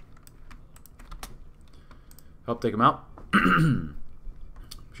 Help take him out.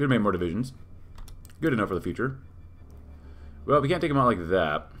 Should have made more divisions. Good enough for the future. Well, we can't take him out like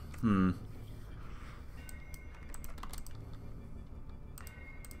that. You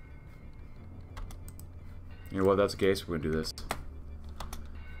know what, if that's the case, we're going to do this.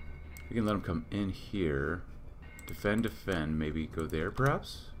 We can let him come in here. Defend, defend. Maybe go there,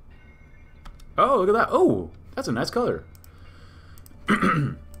 perhaps? Oh, look at that. Oh, that's a nice color.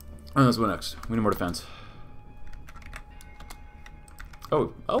 Oh, let's go next. We need more defense.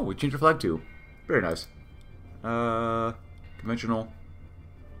 Oh, we changed our flag too. Very nice. Conventional.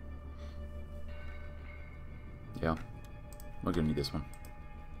 Yeah. We're gonna need this one.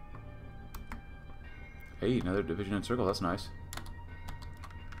 Hey, another division and circle. That's nice.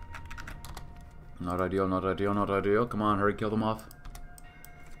 Not ideal, not ideal, not ideal. Come on, hurry, kill them off.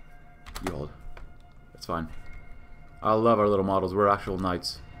 You hold. That's fine. I love our little models. We're actual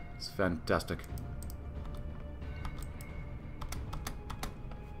knights. It's fantastic.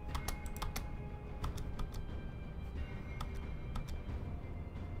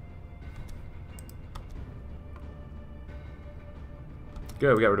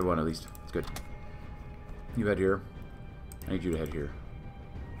 Good, we got rid of one at least. It's good. You head here. I need you to head here.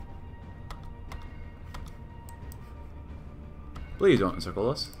 Please don't encircle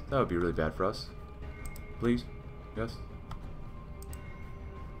us. That would be really bad for us. Please? Yes?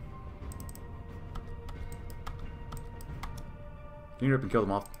 Can you rip and kill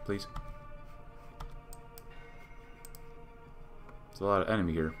them off, please? There's a lot of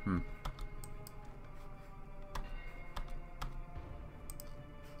enemy here.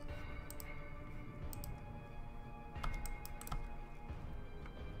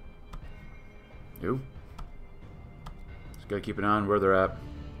 Ew. Just gotta keep an eye on where they're at.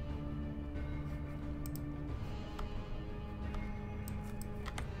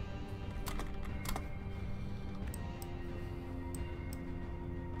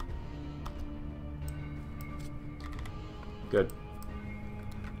 Good.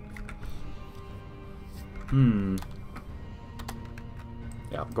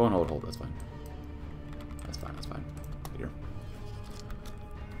 Yeah, go and hold. That's fine. That's fine. Here.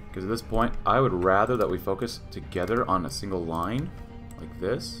 Because at this point, I would rather that we focus together on a single line, like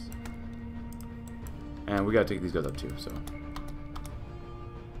this. And we gotta take these guys up too, so.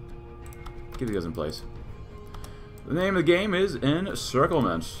 Keep these guys in place. The name of the game is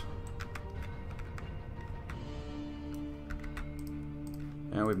Encirclement.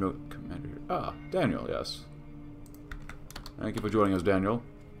 And we have no commander here. Ah, Daniel, yes. Thank you for joining us, Daniel.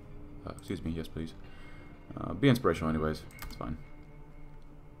 Excuse me, yes please. Be inspirational anyways, it's fine.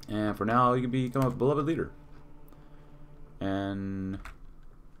 And for now, you can become a beloved leader. And...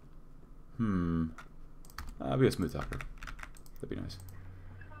 be a smooth talker. That'd be nice.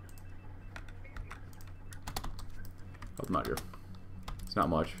 Help them out here. It's not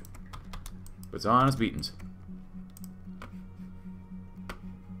much. But it's honest beatings.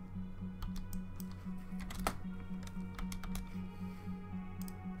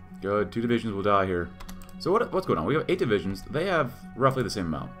 Good. 2 divisions will die here. So what's going on? We have 8 divisions. They have roughly the same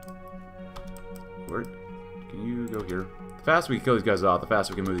amount. Where can you go here? The faster we can kill these guys off, the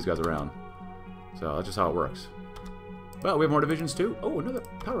faster we can move these guys around. So that's just how it works. Well, we have more divisions too. Oh, another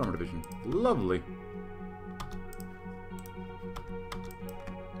power armor division. Lovely.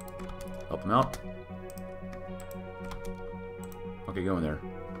 Help them out. Okay, go in there.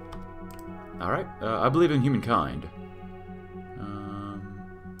 Alright. I believe in humankind.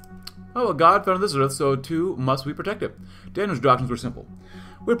 Oh, well, God founded this earth, so too must we protect it. Daniel's doctrines were simple.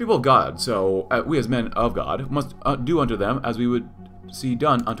 We're people of God, so we as men of God must do unto them as we would see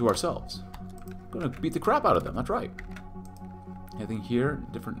done unto ourselves. We're gonna beat the crap out of them, that's right. Anything here?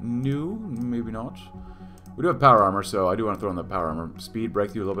 Different new? Maybe not. We do have power armor, so I do want to throw in the power armor. Speed,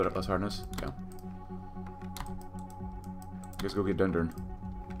 breakthrough, a little bit less hardness. Yeah. Let's go get Dundurn.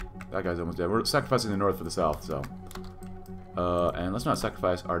 That guy's almost dead. We're sacrificing the north for the south, so... and let's not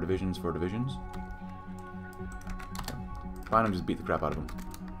sacrifice our divisions for divisions. Fine, and just beat the crap out of them.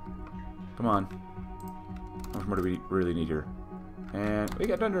 Come on. How much more do we really need here? And we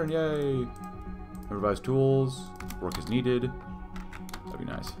got Dundurn, yay! Improvised tools. Work is needed. That'd be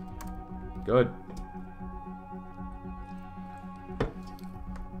nice. Good.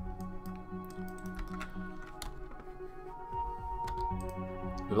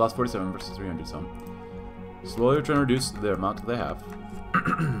 We've lost 47 versus 300 some. Slowly trying to reduce the amount that they have.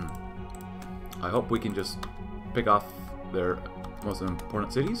 I hope we can just pick off their most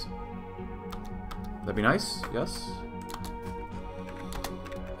important cities. That'd be nice, yes.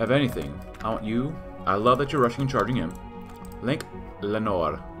 Have anything. I want you. I love that you're rushing and charging in. Link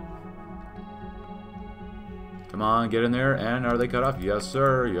Lenore. Come on, get in there. And are they cut off? Yes,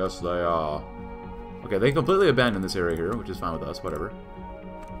 sir. Yes, they are. Okay, they completely abandoned this area here, which is fine with us. Whatever.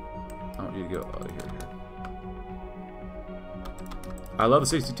 I want you to go here. I love the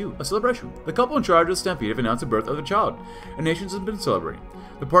 62. A celebration. The couple in charge of the Stampede have announced the birth of a child. A nation has been celebrating.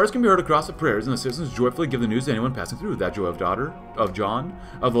 The parties can be heard across the prairies, and the citizens joyfully give the news to anyone passing through. That joy of daughter, of John,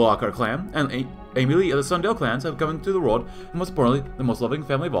 of the Lockhart clan, and Amelie of the Sundale clans have come into the world, and most importantly, the most loving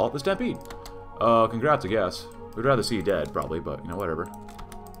family of all, the Stampede. Congrats, I guess. We'd rather see you dead, probably, but, you know, whatever.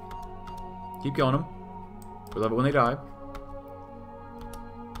 Keep killing them. We love it when they die.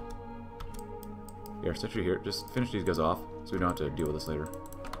 Here, since you're here, just finish these guys off, so we don't have to deal with this later.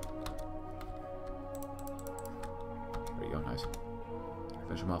 There you go, nice.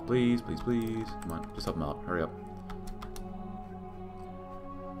 Finish them off, please, please, please. Come on, just help them out. Hurry up.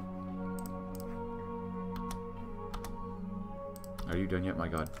 you done yet? My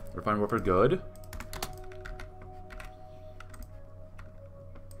god. Refined warfare, good.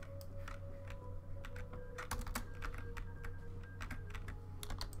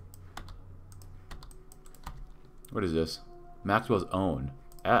 What is this? Maxwell's own.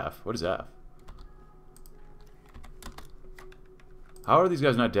 F. What is F? How are these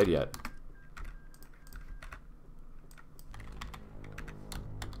guys not dead yet?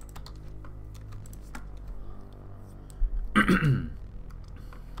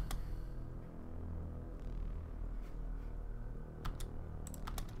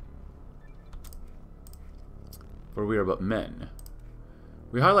 For we are but men.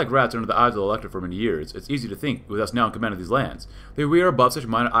 We hide like rats under the eyes of the electorate for many years. It's easy to think, with us now in command of these lands, that we are above such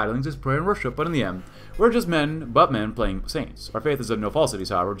minor idlings as prayer and worship, but in the end, we're just men, but men playing saints. Our faith is of no falsities,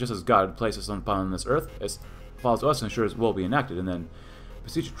 however, just as God placed us upon this earth, as falls to us and assures will be enacted, and then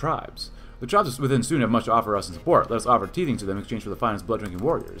beseech tribes. The tribes within Stoon have much to offer us in support. Let us offer teething to them in exchange for the finest blood-drinking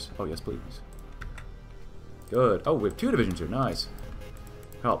warriors. Oh, yes, please. Good. Oh, we have 2 divisions here. Nice.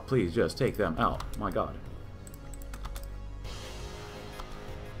 Help, please, just take them out. My god.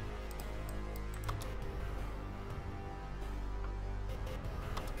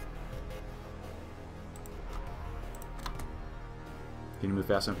 Can you move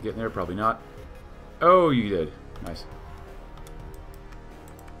fast enough to get in there? Probably not. Oh, you did. Nice.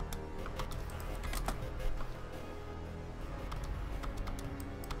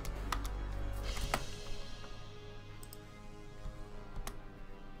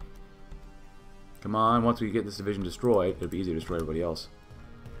 Come on, once we get this division destroyed, it'll be easier to destroy everybody else.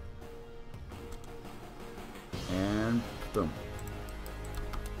 And boom.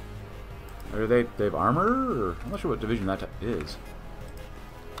 Are they have armor? Or, I'm not sure what division that is.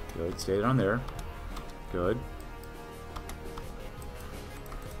 Good, stay down there. Good.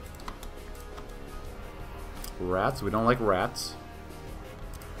 Rats, we don't like rats.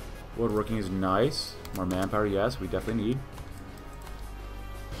 Woodworking is nice. More manpower, yes, we definitely need.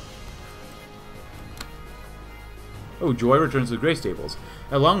 Oh, Joy returns to the Grey Stables.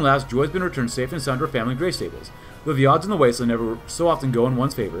 At long last, Joy's been returned safe and sound to her family in Grey Stables. Though the odds in the wasteland never so often go in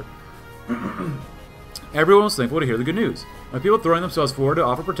one's favor, everyone was thankful to hear the good news. My people throwing themselves forward to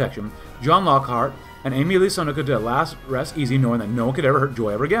offer protection, John Lockhart and Amy Lee Sono could at last rest easy knowing that no one could ever hurt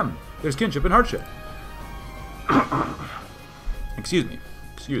Joy ever again. There's kinship and hardship. Excuse me.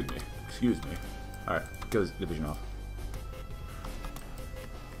 Excuse me. Excuse me. Alright, get this division off.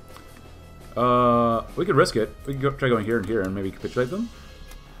 We could risk it. We could try going here and here and maybe capitulate them.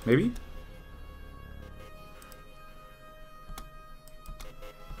 Maybe?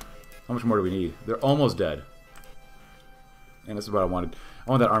 How much more do we need? They're almost dead. And this is what I wanted. I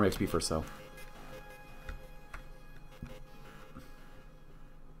want that army XP first, though.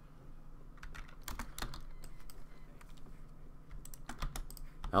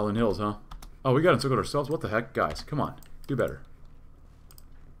 Allen Hills, huh? Oh, we got encircled ourselves? What the heck? Guys, come on. Do better.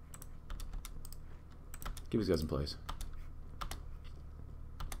 Keep these guys in place.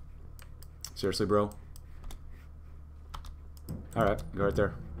 Seriously, bro? Alright, go right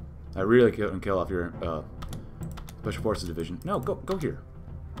there. I really couldn't kill off your Special Forces Division. No, go here.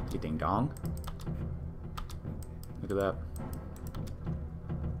 You ding dong. Look at that.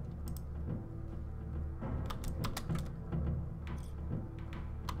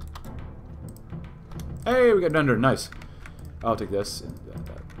 Hey, we got Dunder. Nice. I'll take this. And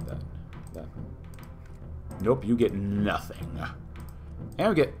that. Nope, you get nothing. And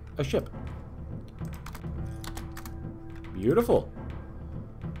we get a ship. Beautiful.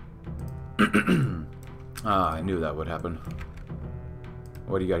 I knew that would happen.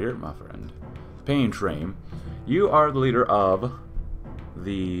 What do you got here, my friend? Pain Train. You are the leader of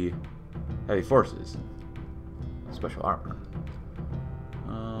the Heavy Forces. Special armor.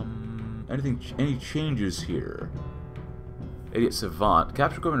 Any changes here? Idiot Savant.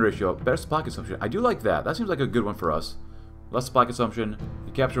 Capture equipment ratio. Better supply consumption. I do like that. That seems like a good one for us. Less supply consumption.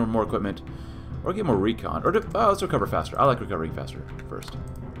 You capture more equipment. Or get more recon. Or let's recover faster. I like recovering faster first.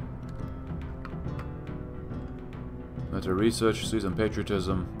 Mental research. Season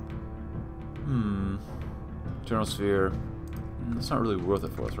patriotism. Eternal Sphere. It's not really worth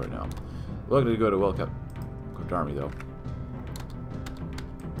it for us right now. We're looking to go to well-kept army, though.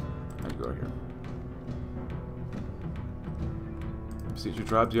 Go right here. Besiege your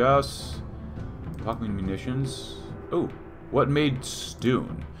tribes, yes. Talking munitions. Oh, what made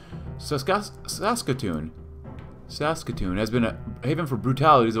Stoon? Saskatchewan has been a haven for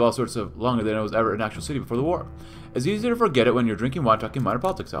brutalities of all sorts of longer than it was ever an actual city before the war. It's easy to forget it when you're drinking wine talking minor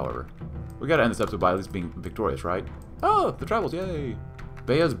politics, however. We gotta end this episode by at least being victorious, right? Oh, the tribals, yay!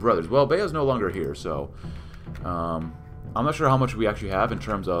 Bea's brothers. Well, Bea's no longer here, so I'm not sure how much we actually have in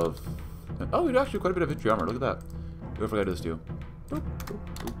terms of... Oh, we do actually quite a bit of infantry armor. Look at that. Don't forget this too. Boop, boop,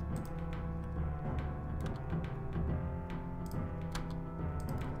 boop.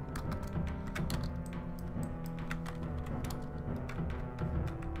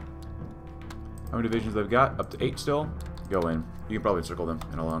 How many divisions they've got? Up to 8 still. Go in. You can probably circle them,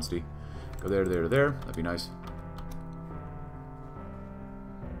 in all honesty. Go there, there, there. That'd be nice.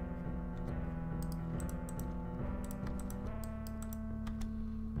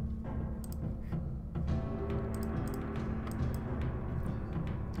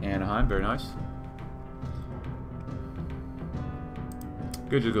 Anaheim, very nice.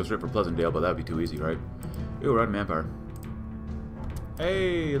 Could just go straight for Pleasantdale, but that'd be too easy, right? Ooh, we're at Manpower.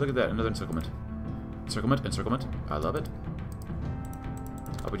 Hey, look at that, another encirclement. Encirclement, encirclement. I love it.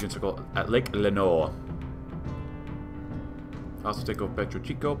 I'll put you in circle at Lake Lenore. Also take over Petro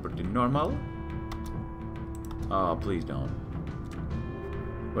Chico, pretty normal. Oh, please don't.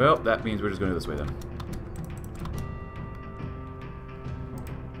 Well, that means we're just going to go this way then.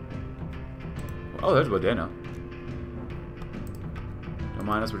 Oh, there's Wadena. Don't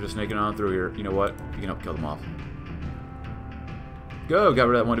mind us, we're just snaking on through here. You know what? You can help kill them off. Go! Got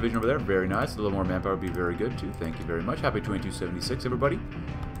rid of that one division over there. Very nice. A little more manpower would be very good, too. Thank you very much. Happy 2276, everybody.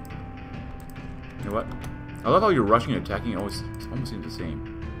 You know what? I love how you're rushing and attacking. It almost seems the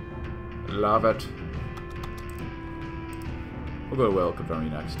same. Love it. We'll go to Welcome Army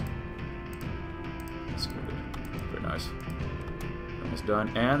next. That's good. Very nice. Almost done.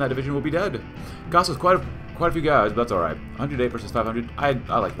 And that division will be dead. Cost us quite a few guys, but that's alright. 108 versus 500. I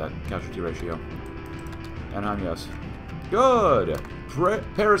like that casualty ratio. Anaheim, yes. Good!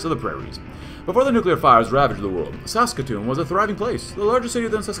 Paris of the Prairies. Before the nuclear fires ravaged the world, Saskatoon was a thriving place, the largest city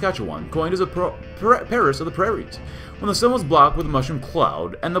within Saskatchewan, coined as a Paris of the Prairies. When the sun was blocked with a mushroom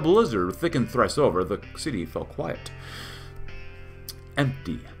cloud, and the blizzard thickened thrice over, the city fell quiet.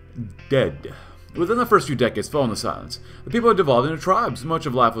 Empty. Dead. Within the first few decades following the silence, the people had devolved into tribes. Much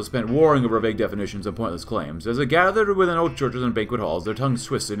of life was spent warring over vague definitions and pointless claims. As they gathered within old churches and banquet halls, their tongues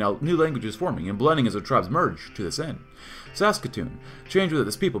twisted and new languages forming and blending as the tribes merged to this end. Saskatoon changed with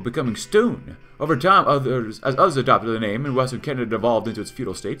its people, becoming Stoon. Over time, as others adopted the name and Western Canada devolved into its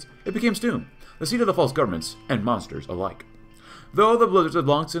feudal states, it became Stoon, the seat of the false governments and monsters alike. Though the blizzards had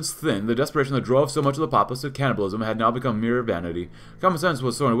long since thinned, the desperation that drove so much of the populace to cannibalism had now become mere vanity. Common sense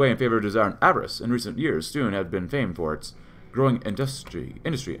was thrown away in favor of desire and avarice. In recent years, Stoon had been famed for its growing industry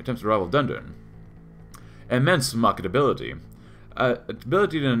attempts to rival Dundon. Immense marketability.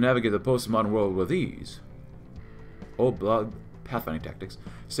 Ability to navigate the post-modern world with ease. Old blood pathfinding tactics.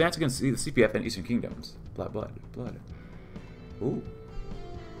 Stance against the CPF and Eastern Kingdoms. Blood. Ooh.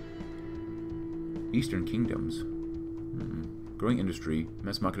 Eastern Kingdoms. Growing industry,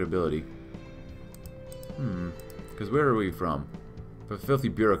 immense marketability. Because where are we from? The filthy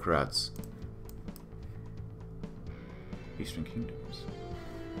bureaucrats. Eastern Kingdoms.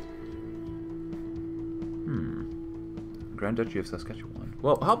 Grand Duchy of Saskatchewan.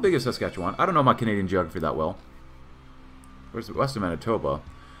 Well, how big is Saskatchewan? I don't know my Canadian geography that well. Where's the west of Manitoba?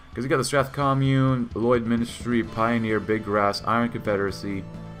 Because you got the Strath Commune, Lloyd Ministry, Pioneer, Big Grass, Iron Confederacy,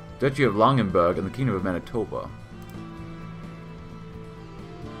 Duchy of Longenburg, and the Kingdom of Manitoba.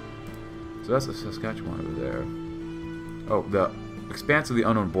 So that's the Saskatchewan over there. Oh, the expanse of the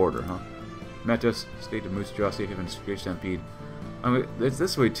unknown border, huh? Metis, State of Moose Jaw, Safe Haven, Great Stampede. I mean, it's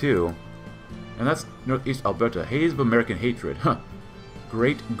this way too. And that's Northeast Alberta. Haze of American Hatred, huh?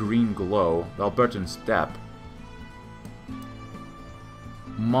 Great Green Glow, the Albertan Steppe.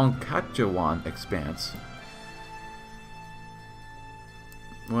 Moncatchewan Expanse.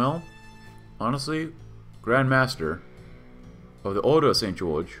 Well, honestly, Grand Master of the Order of St.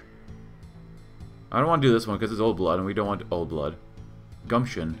 George. I don't want to do this one because it's old blood, and we don't want old blood.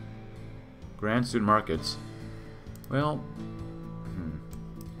 Gumption. Grand Student Markets. Well,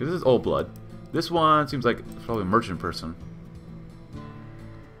 this is old blood. This one seems like it's probably a merchant person.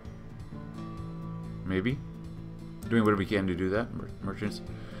 Maybe. Doing whatever we can to do that. Merchants.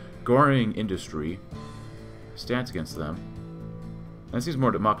 Goring Industry. Stance against them. That seems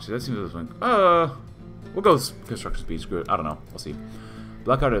more democracy. That seems this one. We'll go with construction speed. Screw it. I don't know. We'll see.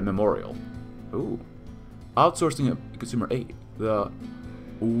 Blackhearted Memorial. Ooh. Outsourcing consumer aid. The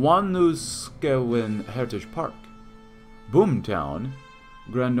Wanuskewin Heritage Park. Boomtown.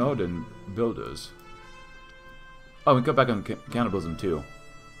 Granodin Builders. Oh, we cut back on cannibalism too.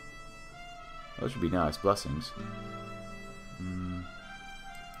 That should be nice. Blessings.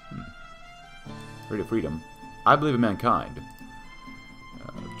 Rate of freedom. I believe in mankind.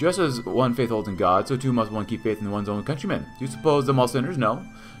 Just as one faith holds in God, so too must one keep faith in one's own countrymen. Do you suppose them all sinners? No.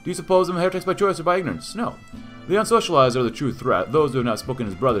 Do you suppose them heretics by choice or by ignorance? No. The unsocialized are the true threat. Those who have not spoken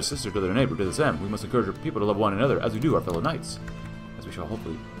as brother, sister to their neighbor do the same. We must encourage our people to love one another as we do our fellow knights. As we shall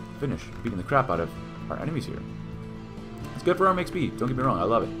hopefully finish beating the crap out of our enemies here. It's good for arm XP, don't get me wrong, I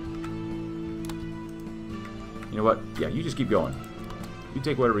love it. You know what? Yeah, you just keep going. You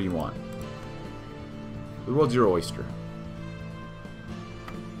take whatever you want. The world's your oyster.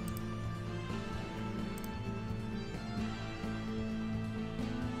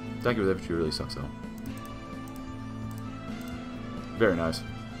 Attack with infantry really sucks though. Very nice.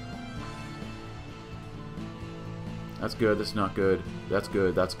 That's good, this is not good. That's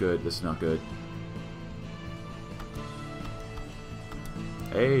good, this is not good.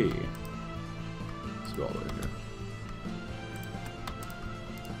 Hey! Let's go all the way here.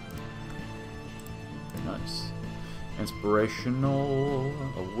 Nice. Inspirational,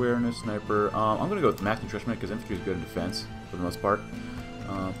 awareness, sniper. I'm gonna go with max nutrition because infantry is good in defense for the most part.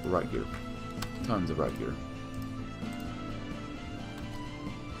 Right here. Tons of right here.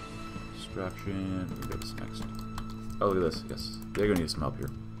 Distraction. Let me get this next. Oh, look at this. Yes. They're gonna need some help here.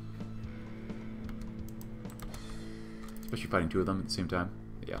 Especially fighting two of them at the same time.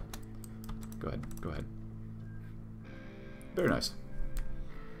 Yeah. Go ahead. Go ahead. Very nice.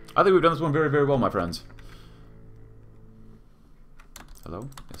 I think we've done this one very, very well, my friends. Hello?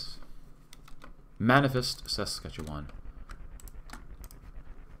 Yes. Manifest Saskatchewan.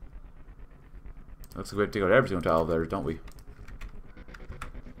 Looks like we have to take out every single tile there, don't we?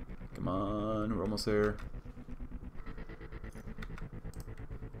 Come on, we're almost there.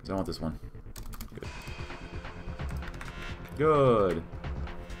 I want this one. Good. Good.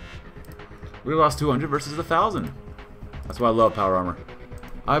 We lost 200 versus 1,000. That's why I love power armor.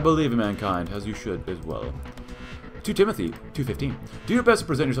 I believe in mankind, as you should as well. 2 Timothy 2:15. Do your best to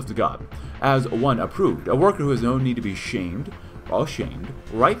present yourself to God as one approved, a worker who has no need to be shamed, or ashamed,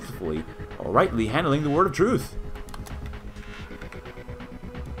 rightly handling the word of truth.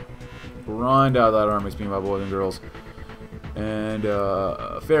 Grind out that army speed, my boys and girls. And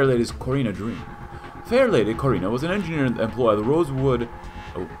Fair Lady's Corina Dream. Fair Lady Corina was an engineer employed at the Rosewood.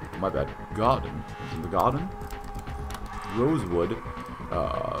 Oh, my bad. Garden. Is it the garden? Rosewood.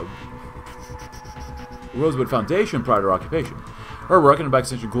 Rosewood Foundation prior to her occupation. Her work and by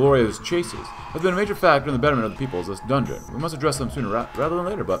extension Gloria's chases has been a major factor in the betterment of the people of this dungeon. We must address them sooner rather than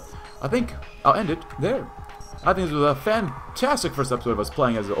later, but I think I'll end it there. I think this was a fantastic first episode of us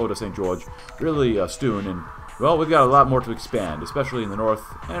playing as the Oda St. George. Really, Stoon, and, well, we've got a lot more to expand, especially in the north,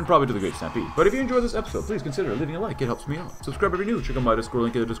 and probably to the Great Stampede. But if you enjoyed this episode, please consider leaving a like, it helps me out. Subscribe if you're new, check out my Discord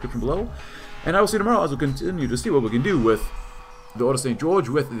link in the description below, and I will see you tomorrow as we continue to see what we can do with the Oda St. George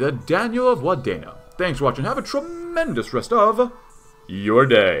with the Daniel of Wadena. Thanks for watching, have a tremendous rest of your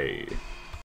day.